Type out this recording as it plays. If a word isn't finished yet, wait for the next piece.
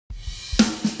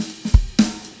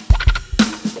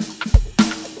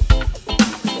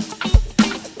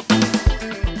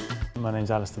My name's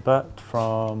Alistair Birt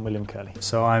from William Curley.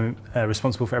 So I'm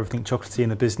responsible for everything chocolatier in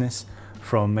the business,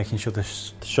 from making sure the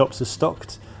shops are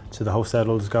stocked to the wholesale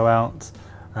orders go out,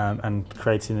 and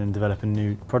creating and developing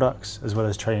new products, as well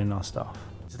as training our staff.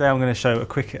 Today I'm going to show a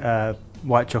quick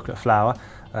white chocolate flour,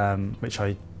 which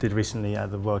I did recently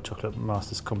at the World Chocolate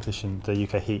Masters competition, the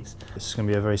UK Heats. This is going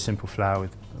to be a very simple flour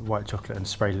with white chocolate and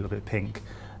sprayed a little bit pink.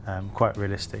 Quite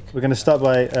realistic. We're going to start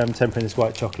by tempering this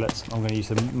white chocolate. I'm going to use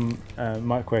the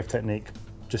microwave technique,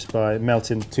 just by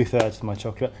melting 2/3 of my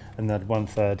chocolate and then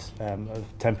 1/3 of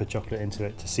tempered chocolate into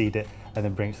it to seed it and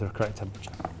then bring it to the correct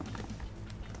temperature.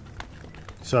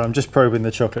 So I'm just probing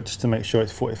the chocolate just to make sure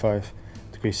it's 45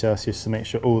 degrees Celsius to make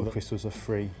sure all the crystals are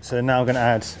free. So now I'm going to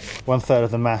add 1/3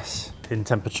 of the mass in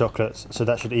tempered chocolate, so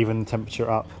that should even the temperature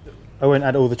up. I won't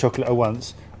add all the chocolate at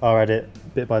once, I'll add it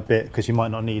bit by bit because you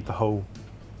might not need the whole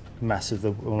mass of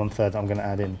the 1/3 that I'm going to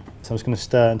add in. So I'm just going to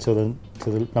stir until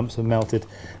the lumps are melted,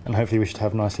 and hopefully we should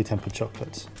have nicely tempered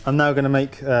chocolates. I'm now going to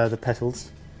make the petals,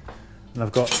 and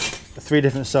I've got 3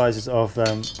 different sizes of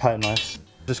palette knives.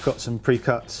 Just got some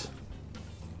pre-cut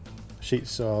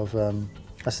sheets of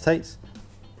acetate.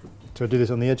 So I do this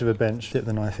on the edge of a bench, dip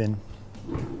the knife in.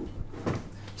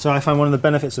 So I find one of the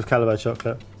benefits of Calabar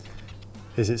chocolate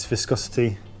is its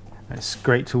viscosity. It's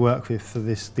great to work with for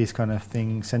these kind of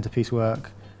things, centrepiece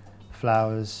work,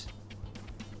 flowers.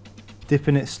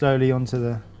 Dipping it slowly onto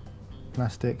the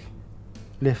plastic,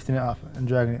 lifting it up and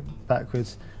dragging it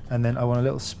backwards, and then I want a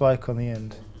little spike on the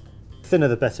end. The thinner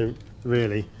the better,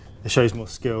 really. It shows more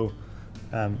skill,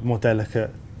 more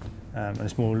delicate, and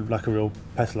it's more like a real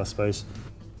petal, I suppose.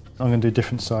 I'm going to do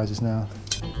different sizes now.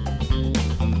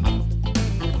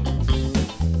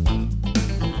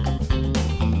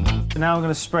 Now I'm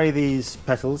going to spray these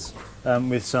petals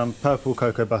with some purple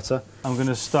cocoa butter. I'm going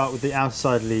to start with the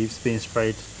outside leaves being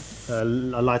sprayed a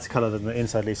lighter colour than the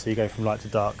inside leaves, so you go from light to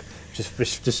dark.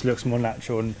 Just looks more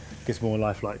natural and gives more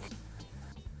lifelike.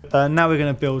 Now we're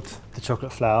going to build the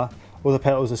chocolate flour. All the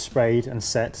petals are sprayed and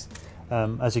set.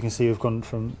 As you can see, we've gone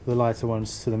from the lighter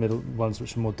ones to the middle ones,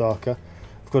 which are more darker.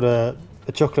 We've got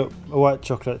a white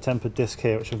chocolate tempered disc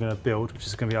here, which we're going to build, which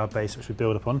is going to be our base, which we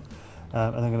build upon.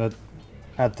 And I'm going to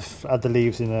add the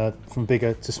leaves in from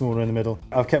bigger to smaller in the middle.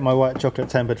 I've kept my white chocolate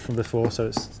tempered from before, so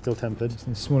it's still tempered. Just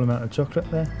a small amount of chocolate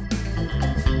there.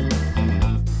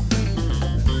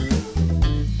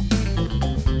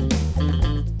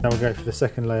 Now we'll go for the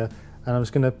second layer, and I'm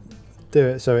just going to do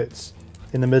it so it's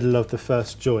in the middle of the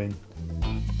first join.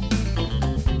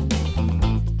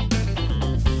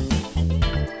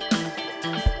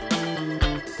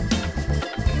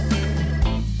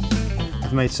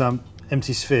 I've made some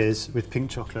empty spheres with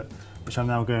pink chocolate, which I'm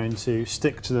now going to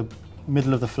stick to the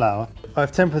middle of the flour.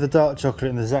 I've tempered the dark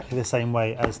chocolate in exactly the same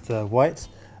way as the white,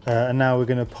 and now we're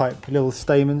going to pipe little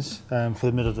stamens for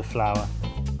the middle of the flour.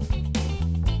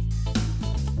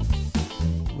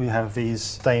 We have these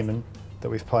stamen that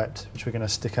we've piped, which we're going to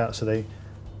stick out so they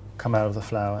come out of the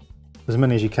flour. As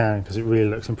many as you can, because it really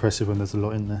looks impressive when there's a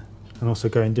lot in there. And also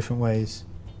go in different ways.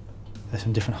 There's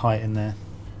some different height in there.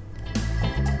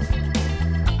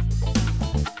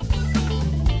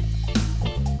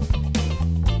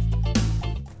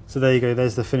 So there you go,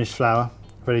 there's the finished flour,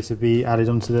 ready to be added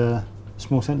onto the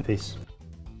small centrepiece.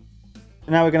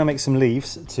 Now we're going to make some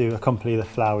leaves to accompany the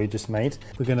flour we just made.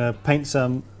 We're going to paint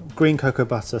some green cocoa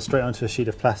butter straight onto a sheet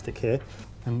of plastic here,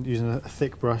 and using a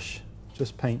thick brush,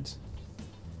 just paint.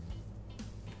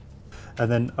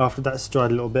 And then after that's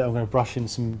dried a little bit, I'm going to brush in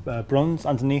some bronze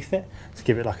underneath it to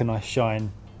give it like a nice shine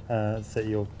that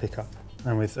you'll pick up.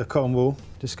 And with a cotton wool,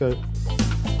 just go.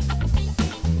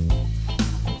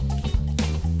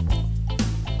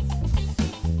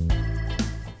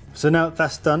 So now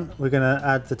that's done, we're going to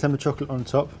add the tempered chocolate on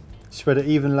top, spread an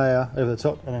even layer over the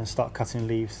top, and then start cutting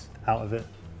leaves out of it.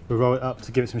 We'll roll it up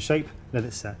to give it some shape, let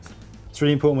it set. It's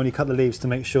really important when you cut the leaves to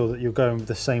make sure that you're going with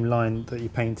the same line that you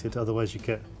painted, otherwise you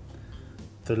get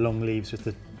the long leaves with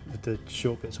the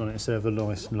short bits on it instead of the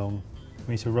longest long.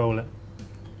 We need to roll it,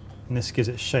 and this gives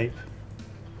it shape.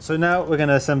 So now we're going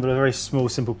to assemble a very small,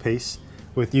 simple piece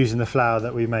with using the flour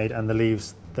that we made and the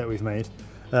leaves that we've made.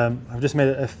 I've just made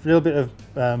a little bit of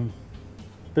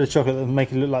chocolate that will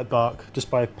make it look like bark,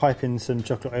 just by piping some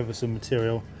chocolate over some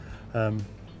material, letting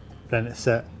it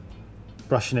set,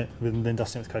 brushing it, and then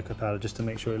dusting it with cocoa powder just to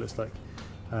make sure it looks like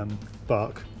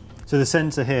bark. So the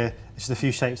centre here is just a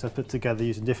few shapes I've put together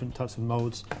using different types of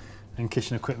moulds and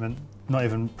kitchen equipment, not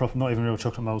even real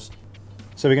chocolate moulds.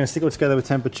 So we're going to stick it all together with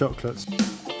tempered chocolates.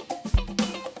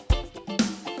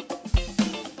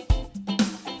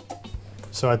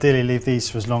 So ideally leave these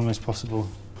for as long as possible.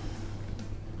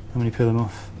 And when you peel them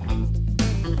off,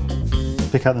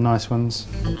 pick out the nice ones.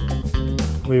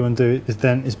 What you want to do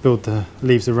is build the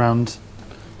leaves around,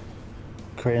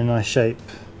 create a nice shape,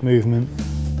 movement.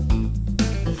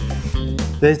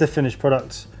 There's the finished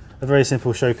product, a very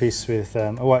simple showpiece with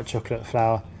a white chocolate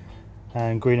flower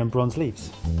and green and bronze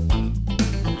leaves.